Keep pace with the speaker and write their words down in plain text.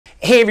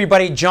Hey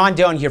everybody, John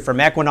Doan here from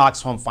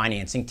Equinox Home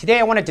Financing. Today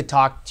I wanted to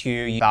talk to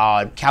you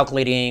about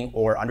calculating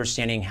or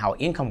understanding how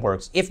income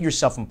works if you're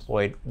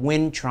self-employed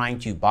when trying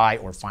to buy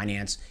or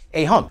finance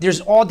a home. There's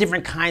all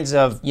different kinds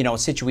of,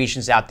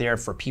 situations out there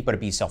for people to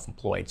be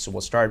self-employed. So we'll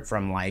start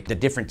from like the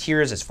different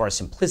tiers as far as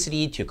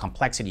simplicity to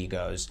complexity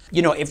goes.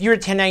 If you're a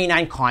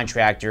 1099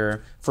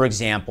 contractor, for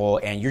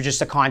example, and you're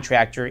just a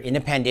contractor,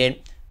 independent,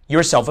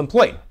 you're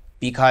self-employed,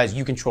 because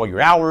you control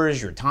your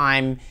hours, your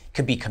time,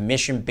 could be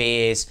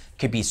commission-based,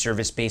 could be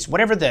service-based,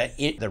 whatever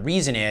the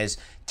reason is.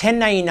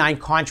 1099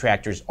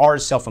 contractors are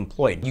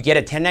self-employed. You get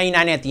a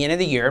 1099 at the end of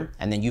the year,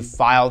 and then you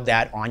file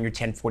that on your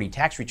 1040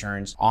 tax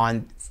returns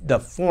on the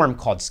form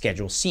called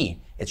Schedule C.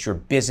 It's your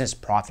business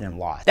profit and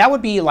loss. That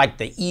would be like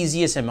the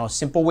easiest and most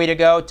simple way to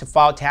go to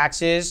file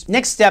taxes.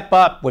 Next step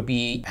up would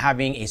be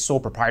having a sole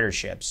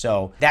proprietorship.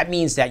 So that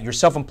means that you're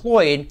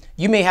self-employed.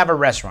 You may have a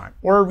restaurant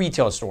or a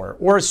retail store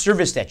or a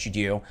service that you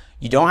do.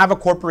 You don't have a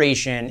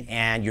corporation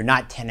and you're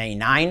not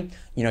 1099.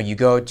 You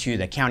go to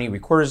the county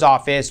recorder's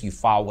office, you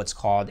file what's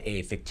called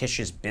a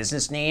fictitious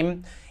business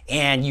name,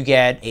 and you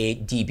get a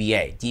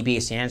DBA.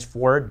 DBA stands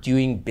for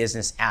doing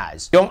business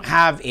as. You don't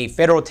have a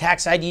federal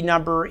tax ID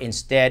number.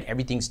 Instead,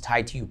 everything's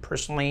tied to you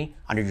personally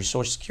under your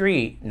social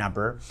security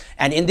number.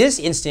 And in this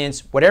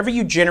instance, whatever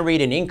you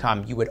generate in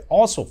income, you would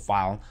also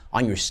file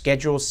on your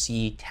Schedule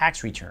C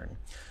tax return.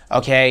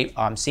 Okay,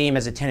 same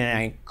as a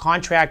 1099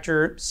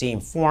 contractor, same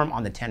form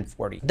on the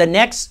 1040. The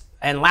next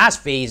and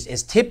last phase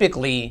is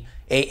typically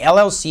a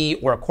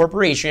LLC or a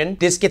corporation.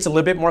 This gets a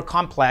little bit more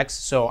complex,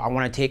 so I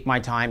want to take my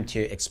time to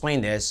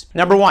explain this.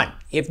 Number one,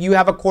 if you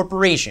have a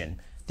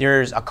corporation,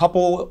 there's a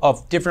couple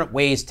of different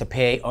ways to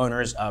pay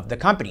owners of the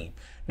company.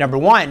 Number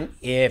one,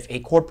 if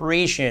a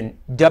corporation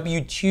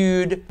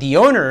W-2'd the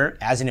owner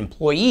as an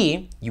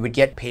employee, you would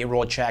get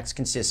payroll checks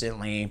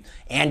consistently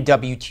and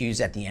W-2s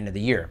at the end of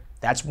the year.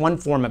 That's one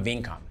form of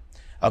income,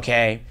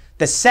 okay?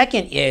 The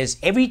second is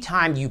every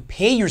time you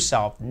pay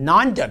yourself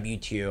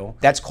non-W-2,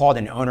 that's called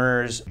an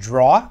owner's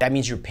draw. That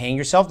means you're paying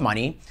yourself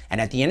money,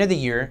 and at the end of the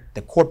year,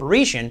 the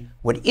corporation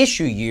would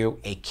issue you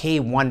a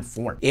K-1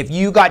 form. If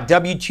you got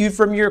W-2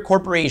 from your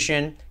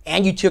corporation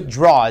and you took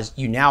draws,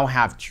 you now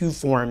have two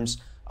forms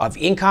of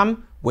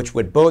income, which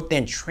would both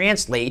then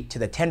translate to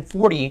the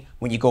 1040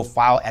 when you go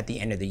file at the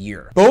end of the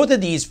year. Both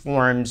of these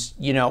forms,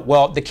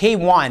 the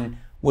K-1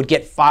 would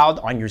get filed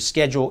on your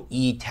Schedule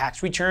E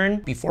tax return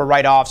before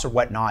write-offs or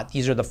whatnot.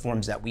 These are the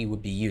forms that we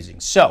would be using.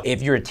 So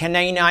if you're a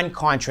 1099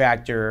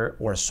 contractor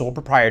or a sole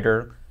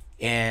proprietor,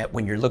 and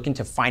when you're looking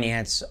to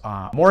finance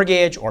a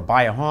mortgage or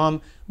buy a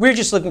home, we're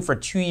just looking for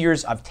 2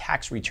 years of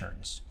tax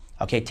returns.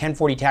 Okay,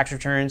 1040 tax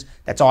returns,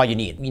 that's all you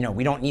need.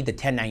 We don't need the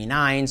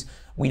 1099s.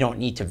 We don't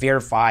need to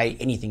verify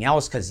anything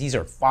else because these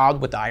are filed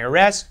with the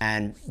IRS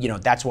and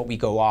that's what we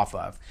go off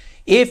of.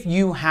 If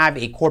you have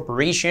a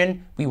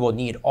corporation, we will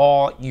need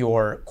all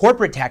your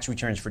corporate tax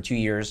returns for 2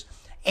 years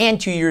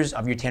and 2 years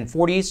of your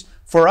 1040s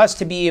for us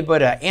to be able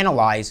to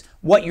analyze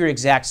what your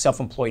exact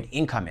self-employed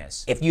income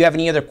is. If you have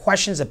any other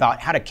questions about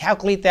how to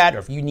calculate that, or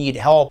if you need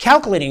help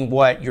calculating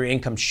what your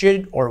income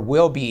should or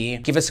will be,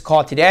 give us a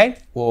call today.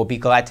 We'll be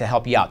glad to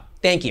help you out.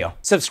 Thank you.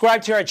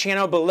 Subscribe to our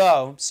channel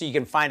below so you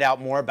can find out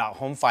more about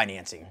home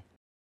financing.